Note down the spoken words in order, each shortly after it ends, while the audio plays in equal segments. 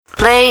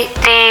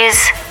Ladies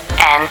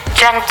and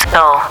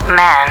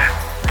gentlemen,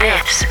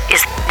 this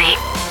is the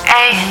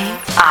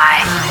AI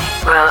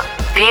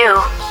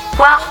Review.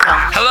 Welcome.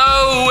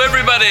 Hello,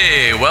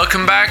 everybody.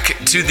 Welcome back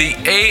to the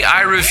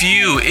AI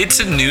Review.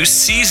 It's a new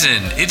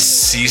season. It's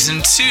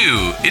season 2.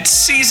 It's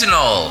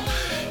seasonal.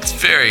 It's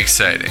very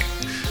exciting.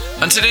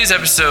 On today's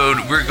episode,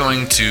 we're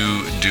going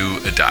to do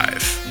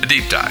a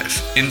deep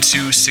dive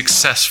into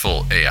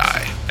successful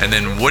AI. And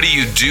then what do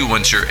you do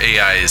once your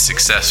AI is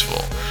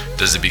successful?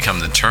 Does it become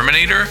the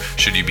Terminator?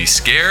 Should you be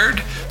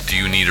scared? Do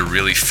you need a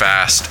really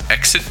fast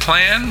exit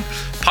plan?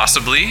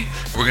 Possibly.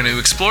 We're going to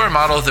explore a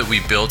model that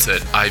we built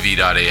at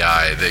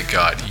IV.ai that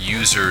got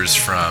users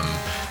from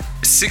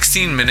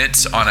 16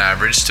 minutes on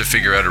average to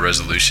figure out a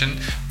resolution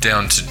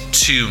down to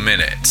 2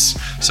 minutes.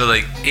 So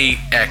like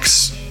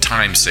 8x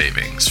time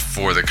savings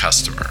for the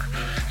customer.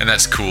 And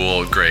that's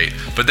cool, great.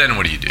 But then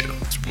what do you do?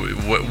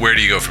 Where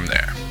do you go from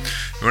there?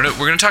 We're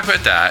going to talk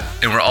about that,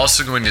 and we're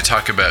also going to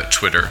talk about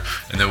Twitter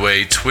and the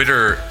way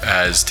Twitter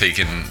has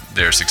taken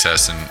their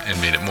success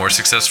and made it more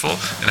successful,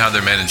 and how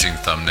they're managing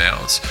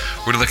thumbnails.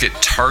 We're going to look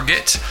at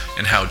Target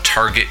and how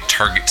Target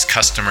targets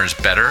customers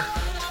better,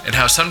 and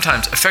how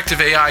sometimes effective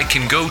AI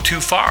can go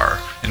too far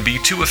and be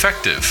too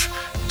effective.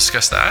 We'll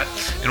discuss that.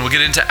 And we'll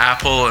get into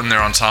Apple and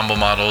their ensemble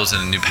models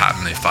and a new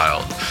patent they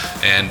filed.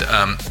 And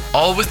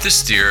all with the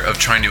steer of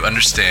trying to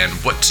understand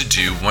what to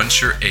do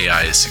once your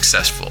AI is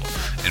successful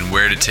and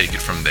where to take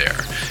it from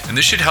there. And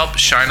this should help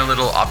shine a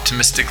little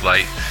optimistic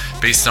light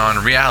based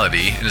on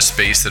reality in a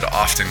space that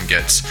often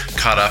gets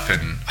caught up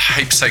in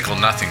hype cycle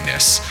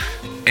nothingness.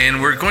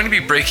 And we're going to be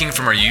breaking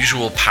from our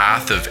usual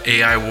path of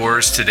AI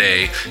wars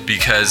today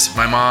because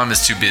my mom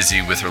is too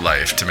busy with her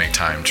life to make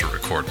time to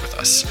record with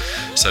us.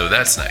 So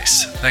that's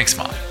nice. Thanks,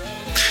 Mom.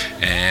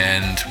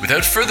 And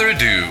without further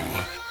ado,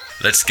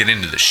 let's get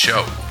into the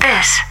show.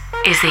 This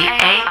is the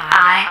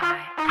AI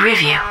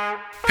Review.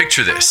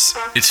 Picture this.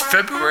 It's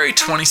February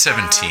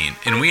 2017,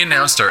 and we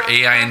announced our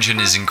AI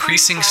engine is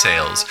increasing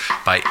sales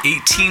by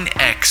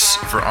 18x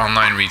for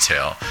online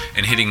retail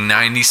and hitting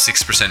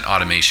 96%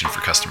 automation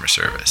for customer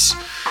service.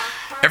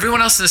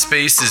 Everyone else in the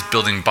space is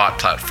building bot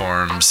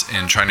platforms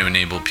and trying to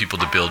enable people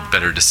to build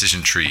better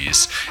decision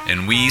trees,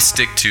 and we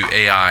stick to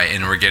AI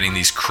and we're getting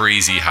these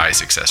crazy high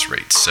success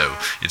rates. So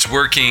it's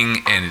working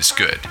and it's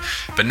good.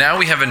 But now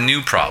we have a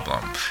new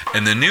problem,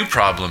 and the new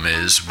problem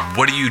is,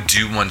 what do you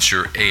do once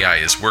your AI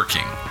is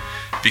working?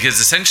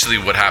 Because essentially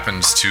what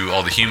happens to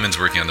all the humans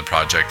working on the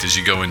project is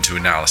you go into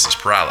analysis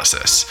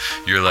paralysis.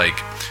 You're like,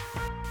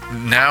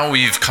 now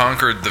we've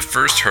conquered the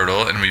first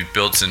hurdle and we've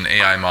built an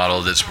AI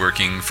model that's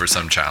working for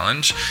some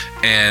challenge,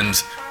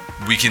 and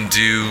we can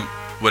do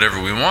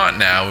whatever we want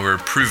now. We're a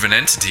proven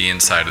entity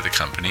inside of the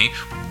company.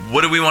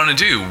 What do we want to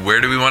do? Where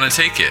do we want to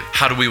take it?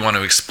 How do we want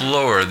to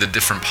explore the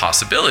different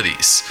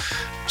possibilities?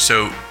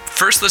 So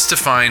first, let's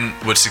define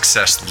what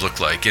success looked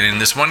like. And in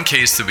this one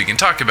case that we can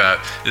talk about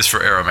is for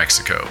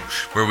Aeromexico,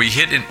 where we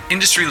hit an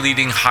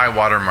industry-leading high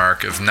water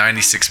mark of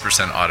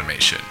 96%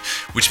 automation,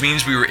 which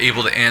means we were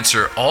able to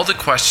answer all the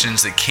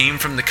questions that came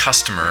from the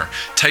customer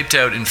typed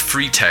out in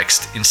free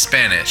text in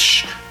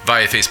Spanish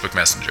via Facebook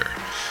Messenger.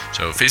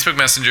 So Facebook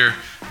Messenger,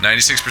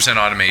 96%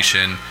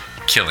 automation,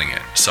 killing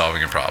it,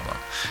 solving a problem.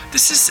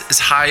 This is as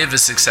high of a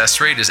success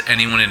rate as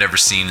anyone had ever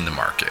seen in the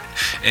market.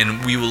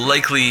 And it will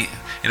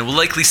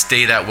likely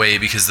stay that way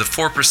because the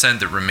 4%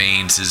 that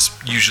remains is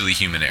usually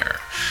human error.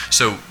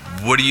 So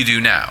what do you do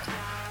now?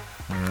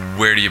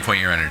 Where do you point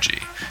your energy?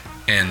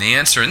 And the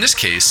answer in this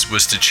case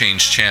was to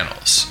change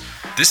channels.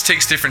 This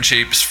takes different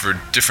shapes for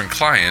different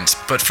clients,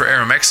 but for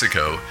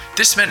Aeromexico,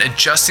 this meant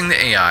adjusting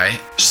the AI,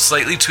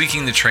 slightly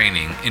tweaking the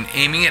training, and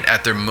aiming it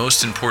at their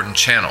most important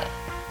channel,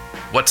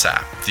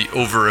 WhatsApp, the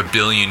over 1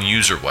 billion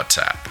user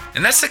WhatsApp.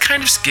 And that's the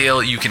kind of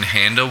scale you can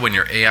handle when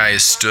your AI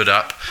is stood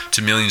up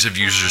to millions of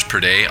users per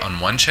day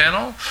on one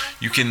channel.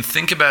 You can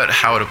think about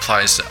how it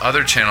applies to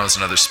other channels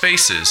and other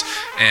spaces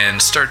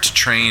and start to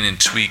train and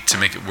tweak to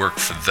make it work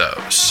for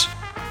those.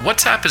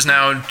 WhatsApp has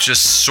now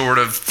just sort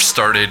of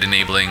started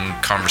enabling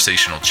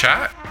conversational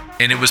chat,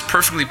 and it was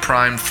perfectly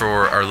primed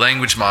for our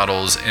language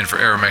models and for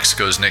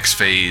Aeromexico's next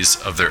phase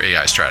of their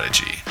AI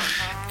strategy.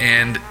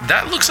 And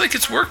that looks like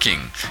it's working.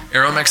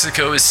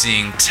 Aeromexico is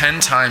seeing 10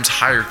 times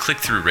higher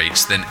click-through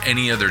rates than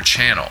any other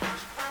channel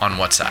on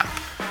WhatsApp.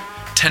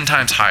 10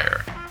 times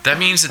higher. That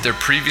means that their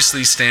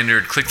previously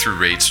standard click-through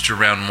rates, which are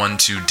around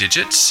 1-2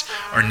 digits,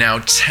 are now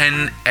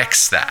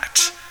 10x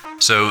that.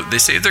 So they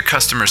save their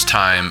customers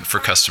time for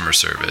customer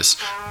service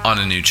on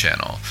a new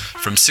channel,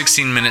 from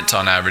 16 minutes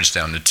on average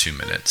down to 2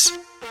 minutes.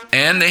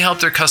 And they help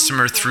their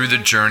customer through the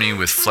journey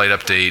with flight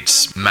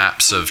updates,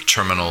 maps of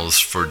terminals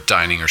for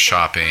dining or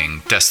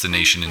shopping,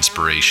 destination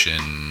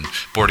inspiration,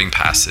 boarding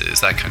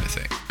passes, that kind of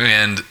thing.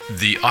 And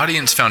the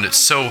audience found it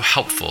so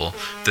helpful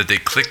that they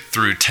clicked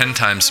through 10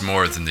 times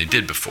more than they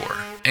did before.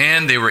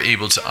 And they were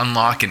able to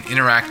unlock an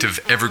interactive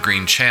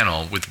evergreen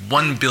channel with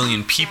 1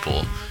 billion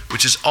people,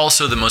 which is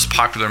also the most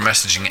popular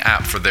messaging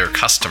app for their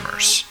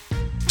customers.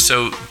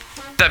 So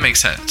that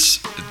makes sense.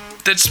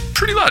 That's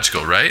pretty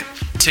logical, right?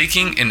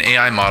 taking an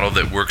AI model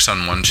that works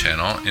on one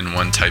channel in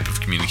one type of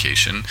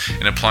communication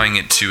and applying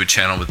it to a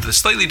channel with a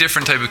slightly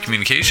different type of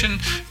communication,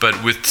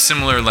 but with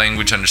similar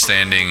language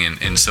understanding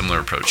and similar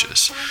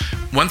approaches.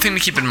 One thing to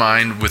keep in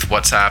mind with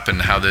WhatsApp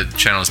and how the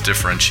channels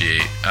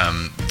differentiate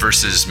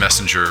versus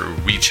Messenger or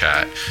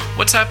WeChat,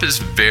 WhatsApp is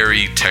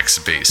very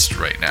text-based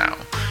right now,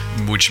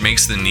 which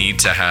makes the need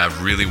to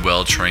have really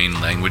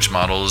well-trained language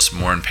models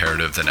more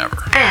imperative than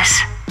ever. This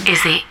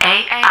is the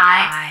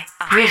AI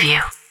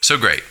Review. So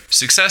great.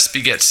 Success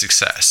begets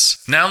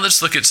success. Now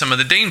let's look at some of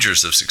the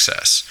dangers of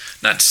success.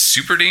 Not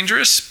super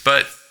dangerous,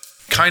 but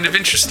kind of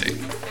interesting.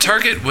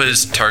 Target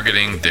was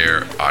targeting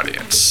their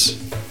audience,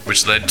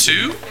 which led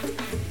to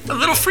a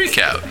little freak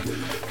out.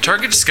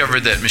 Target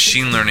discovered that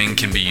machine learning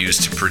can be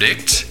used to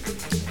predict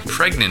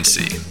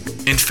pregnancy.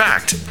 In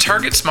fact,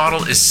 Target's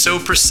model is so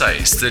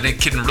precise that it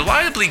can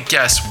reliably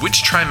guess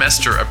which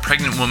trimester a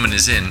pregnant woman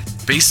is in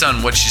based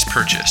on what she's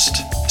purchased.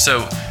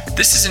 So,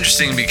 this is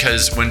interesting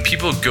because when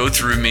people go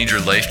through major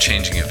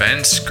life-changing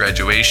events,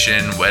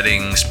 graduation,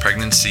 weddings,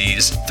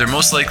 pregnancies, they're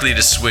most likely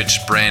to switch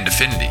brand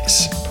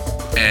affinities.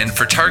 And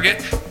for Target,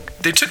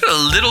 they took it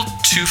a little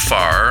too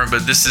far,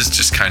 but this is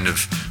just kind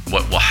of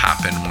what will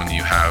happen when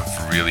you have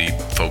really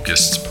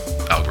focused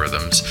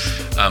algorithms.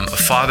 A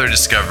father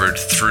discovered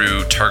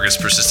through Target's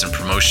persistent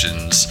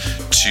promotions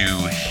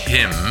to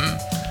him,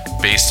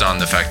 based on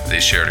the fact that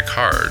they shared a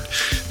card,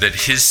 that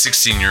his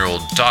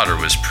 16-year-old daughter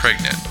was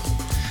pregnant.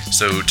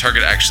 So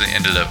Target actually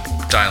ended up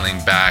dialing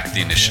back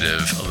the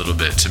initiative a little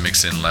bit to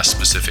mix in less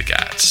specific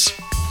ads.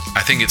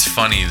 I think it's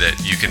funny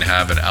that you can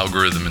have an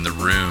algorithm in the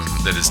room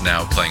that is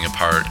now playing a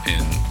part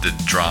in the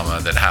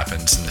drama that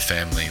happens in the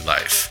family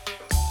life.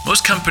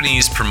 Most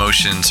companies'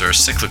 promotions are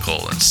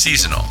cyclical and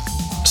seasonal.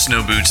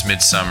 Snow boots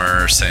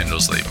midsummer,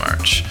 sandals late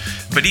March.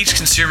 But each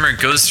consumer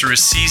goes through a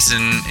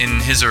season in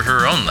his or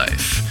her own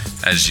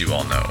life, as you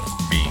all know,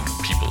 being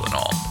people and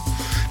all.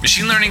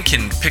 Machine learning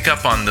can pick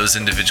up on those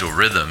individual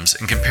rhythms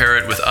and compare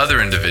it with other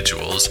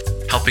individuals,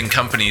 helping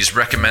companies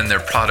recommend their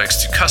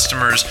products to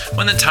customers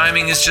when the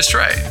timing is just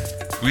right.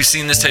 We've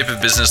seen this type of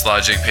business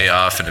logic pay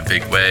off in a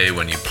big way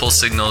when you pull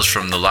signals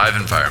from the live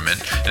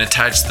environment and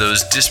attach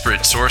those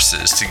disparate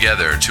sources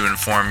together to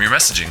inform your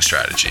messaging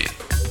strategy.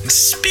 And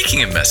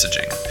speaking of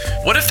messaging,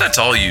 what if that's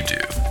all you do?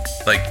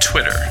 Like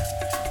Twitter.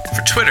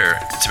 For Twitter,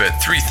 it's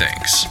about three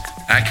things: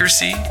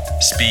 accuracy,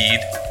 speed,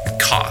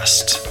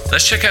 cost.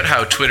 Let's check out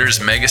how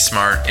Twitter's mega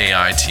smart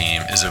AI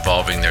team is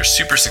evolving their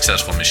super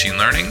successful machine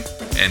learning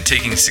and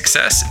taking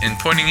success and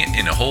pointing it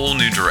in a whole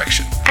new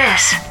direction.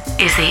 This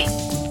is the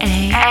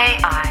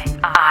AI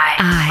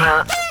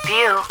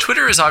Review.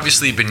 Twitter has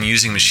obviously been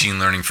using machine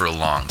learning for a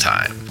long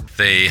time.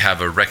 They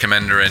have a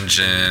recommender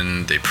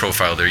engine, they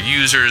profile their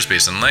users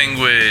based on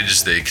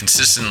language, they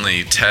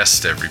consistently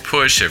test every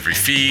push, every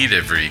feed,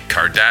 every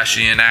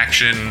Kardashian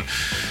action.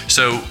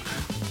 So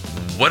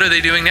what are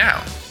they doing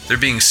now? They're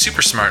being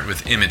super smart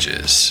with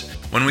images.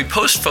 When we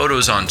post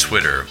photos on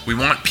Twitter, we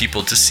want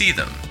people to see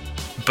them.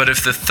 But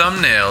if the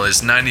thumbnail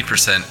is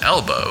 90%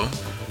 elbow,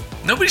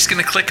 nobody's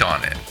going to click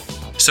on it.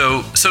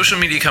 So social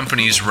media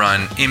companies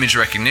run image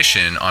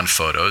recognition on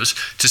photos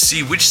to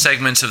see which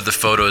segments of the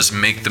photos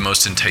make the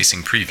most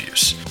enticing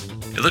previews.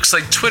 It looks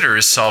like Twitter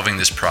is solving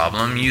this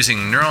problem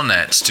using neural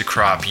nets to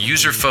crop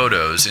user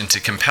photos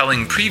into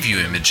compelling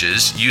preview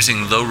images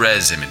using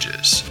low-res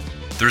images.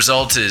 The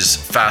result is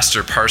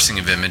faster parsing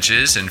of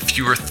images and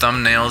fewer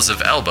thumbnails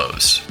of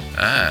elbows.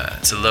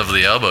 It's a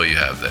lovely elbow you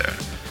have there.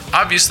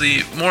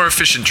 Obviously, more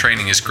efficient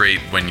training is great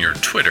when you're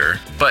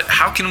Twitter, but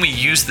how can we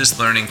use this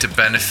learning to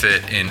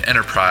benefit in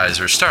enterprise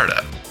or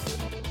startup?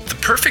 The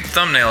perfect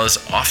thumbnail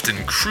is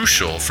often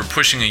crucial for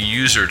pushing a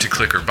user to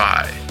click or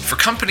buy. For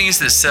companies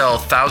that sell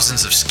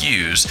thousands of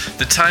SKUs,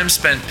 the time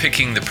spent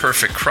picking the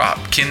perfect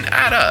crop can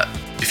add up.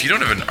 If you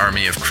don't have an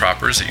army of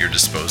croppers at your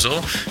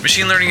disposal,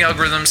 machine learning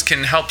algorithms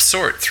can help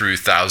sort through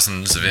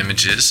thousands of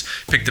images,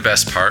 pick the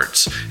best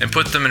parts, and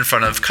put them in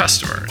front of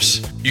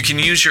customers. You can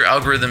use your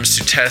algorithms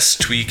to test,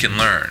 tweak, and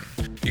learn.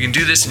 You can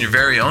do this in your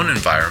very own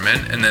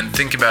environment and then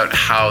think about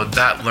how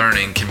that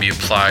learning can be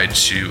applied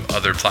to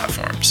other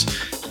platforms.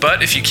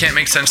 But if you can't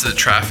make sense of the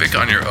traffic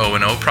on your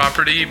O&O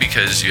property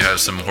because you have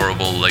some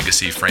horrible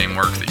legacy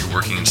framework that you're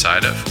working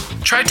inside of,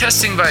 try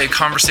testing by a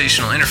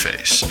conversational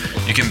interface.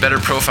 You can better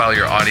profile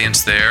your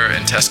audience there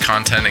and test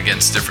content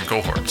against different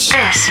cohorts.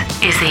 This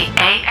is the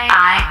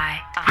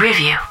AI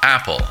Review.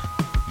 Apple,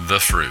 the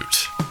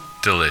fruit,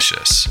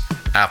 delicious.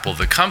 Apple,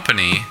 the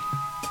company,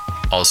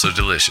 also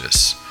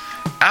delicious.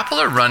 Apple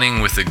are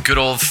running with a good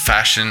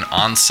old-fashioned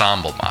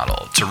ensemble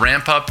model to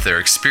ramp up their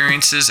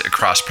experiences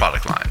across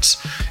product lines.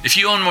 If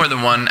you own more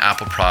than one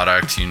Apple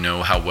product, you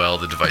know how well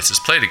the devices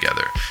play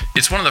together.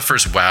 It's one of the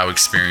first wow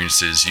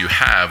experiences you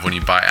have when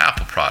you buy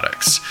Apple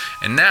products.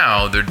 And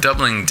now they're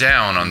doubling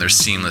down on their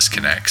seamless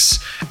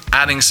connects,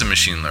 adding some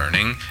machine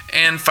learning,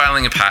 and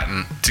filing a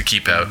patent to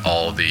keep out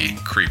all the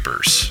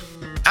creepers.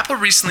 Apple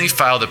recently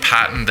filed a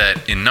patent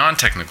that, in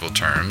non-technical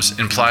terms,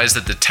 implies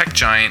that the tech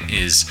giant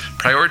is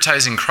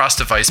prioritizing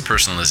cross-device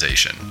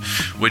personalization,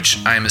 which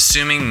I'm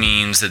assuming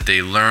means that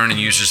they learn a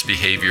user's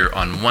behavior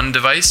on one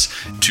device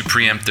to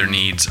preempt their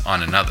needs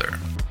on another.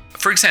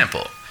 For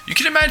example, you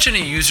can imagine a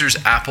user's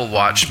Apple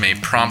Watch may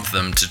prompt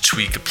them to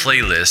tweak a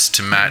playlist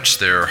to match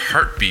their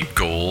heartbeat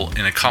goal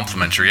in a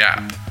complementary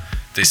app.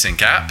 They sync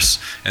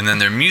apps, and then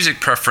their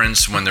music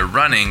preference when they're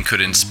running could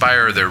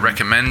inspire their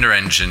recommender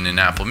engine in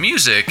Apple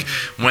Music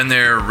when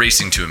they're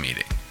racing to a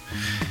meeting.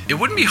 It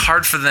wouldn't be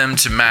hard for them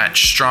to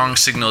match strong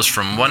signals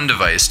from one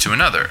device to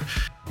another,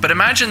 but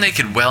imagine they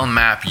could well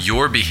map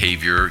your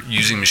behavior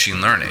using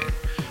machine learning.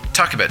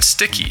 Talk about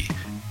sticky,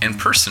 and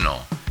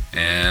personal,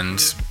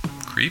 and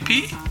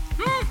creepy?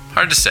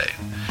 Hard to say.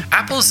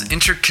 Apple's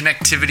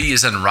interconnectivity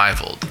is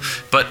unrivaled,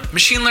 but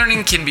machine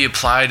learning can be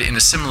applied in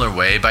a similar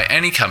way by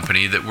any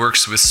company that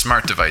works with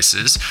smart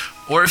devices,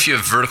 or if you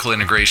have vertical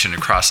integration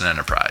across an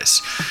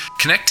enterprise.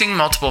 Connecting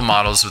multiple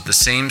models with the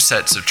same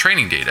sets of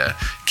training data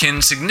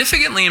can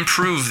significantly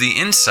improve the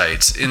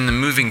insights in the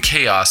moving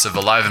chaos of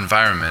a live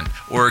environment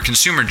or a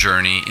consumer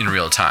journey in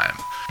real time.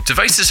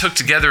 Devices hooked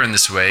together in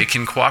this way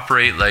can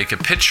cooperate like a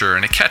pitcher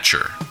and a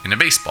catcher in a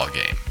baseball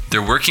game.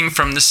 They're working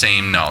from the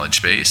same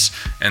knowledge base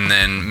and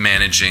then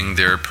managing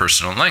their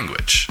personal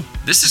language.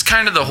 This is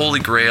kind of the holy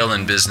grail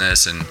in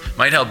business and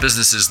might help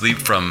businesses leap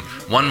from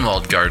one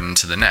walled garden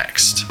to the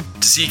next.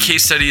 To see a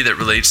case study that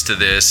relates to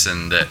this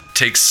and that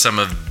takes some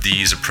of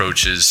these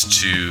approaches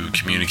to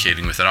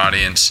communicating with an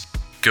audience,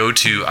 go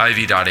to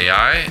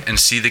ivy.ai and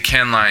see the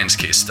Cannes Lions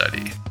case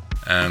study.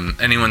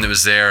 Anyone that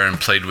was there and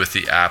played with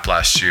the app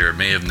last year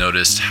may have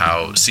noticed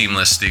how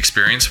seamless the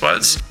experience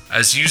was,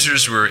 as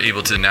users were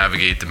able to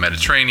navigate the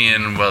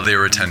Mediterranean while they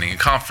were attending a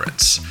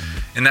conference.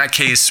 In that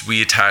case,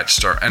 we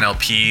attached our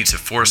NLP to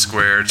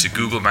Foursquare, to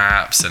Google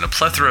Maps, and a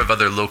plethora of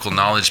other local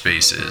knowledge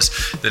bases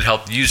that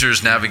helped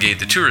users navigate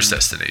the tourist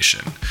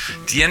destination.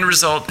 The end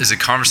result is a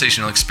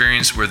conversational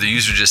experience where the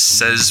user just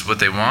says what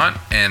they want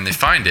and they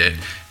find it,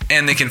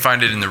 and they can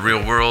find it in the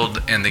real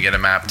world, and they get a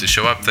map to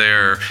show up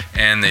there,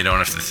 and they don't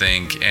have to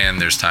think,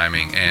 and there's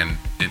timing, and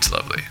it's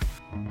lovely.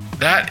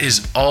 That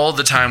is all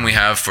the time we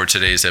have for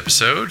today's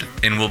episode,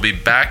 and we'll be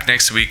back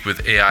next week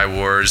with AI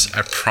Wars.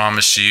 I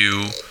promise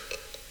you,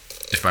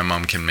 if my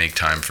mom can make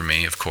time for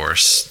me, of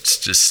course. It's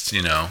just,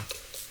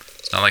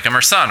 it's not like I'm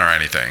her son or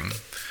anything.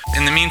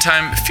 In the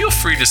meantime, feel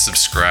free to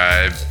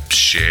subscribe,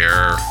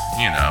 share,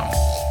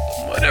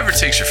 whatever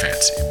takes your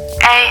fancy.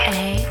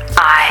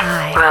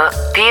 AI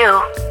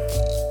Review.